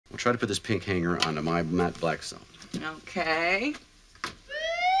try to put this pink hanger onto my matte black zone. Okay.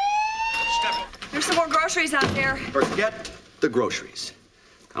 There's some more groceries out there. Forget the groceries.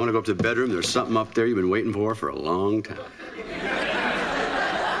 I want to go up to the bedroom. There's something up there you've been waiting for a long time.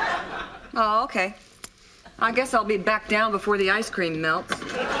 Oh, okay. I guess I'll be back down before the ice cream melts.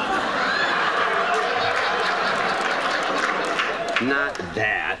 Not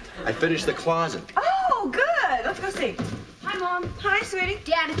that. I finished the closet. Oh, good. Let's go see. Hi, Mom. Hi, sweetie.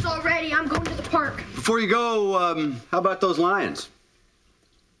 Dad, it's all ready. I'm going to the park. Before you go, how about those lions?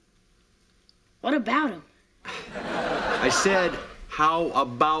 What about him? I said, how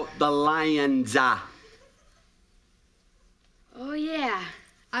about the lions? Oh, yeah.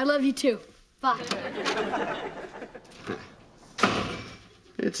 I love you, too. Bye.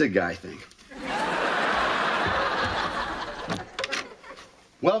 It's a guy thing.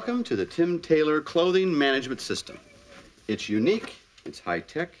 Welcome to the Tim Taylor Clothing Management System. It's unique, it's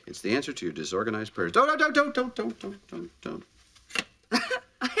high-tech, it's the answer to your disorganized prayers. Don't.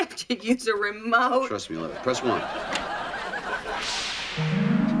 I have to use a remote. Trust me, love it. Press 1.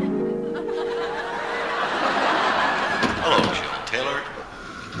 Hello, Joe Taylor.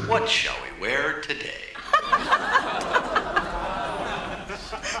 What shall we wear today?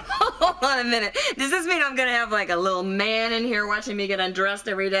 Hold on a minute. Does this mean I'm gonna have like a little man in here watching me get undressed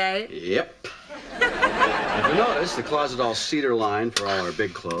every day? Yep. If you notice, the closet all cedar lined for all our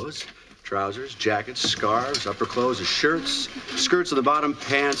big clothes. Trousers, jackets, scarves, upper clothes, shirts, skirts at the bottom,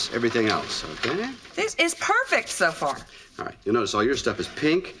 pants, everything else, okay? This is perfect so far. All right, you'll notice all your stuff is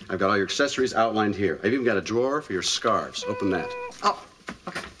pink. I've got all your accessories outlined here. I've even got a drawer for your scarves. Open that. Oh,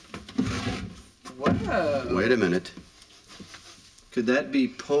 okay. Whoa. Wait a minute. Could that be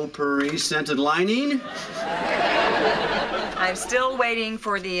potpourri scented lining? I'm still waiting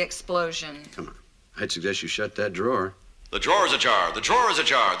for the explosion. Come on. I'd suggest you shut that drawer. The drawer is ajar. The drawer is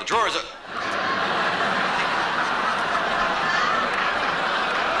ajar. The drawer is a...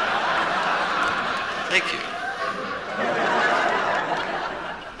 Thank you.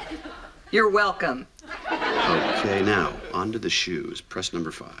 You're welcome. Okay, now, on to the shoes. Press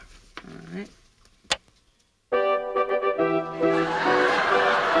number 5. All right.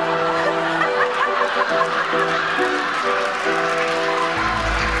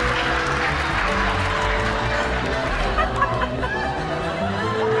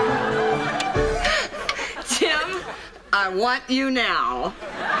 Tim, I want you now.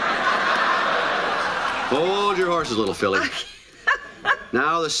 Hold your horses, little filly.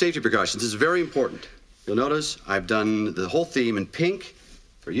 Now, the safety precautions. This is very important. You'll notice I've done the whole theme in pink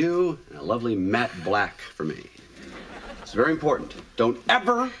for you and a lovely matte black for me. It's very important. Don't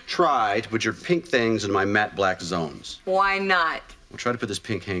ever try to put your pink things in my matte black zones. Why not? We'll try to put this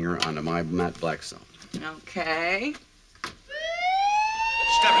pink hanger onto my matte black zone. Okay.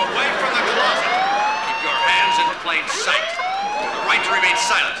 Step away from the closet. Keep your hands in plain sight. The right to remain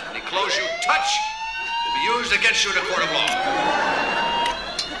silent. Any clothes you touch will be used against you in a court of law.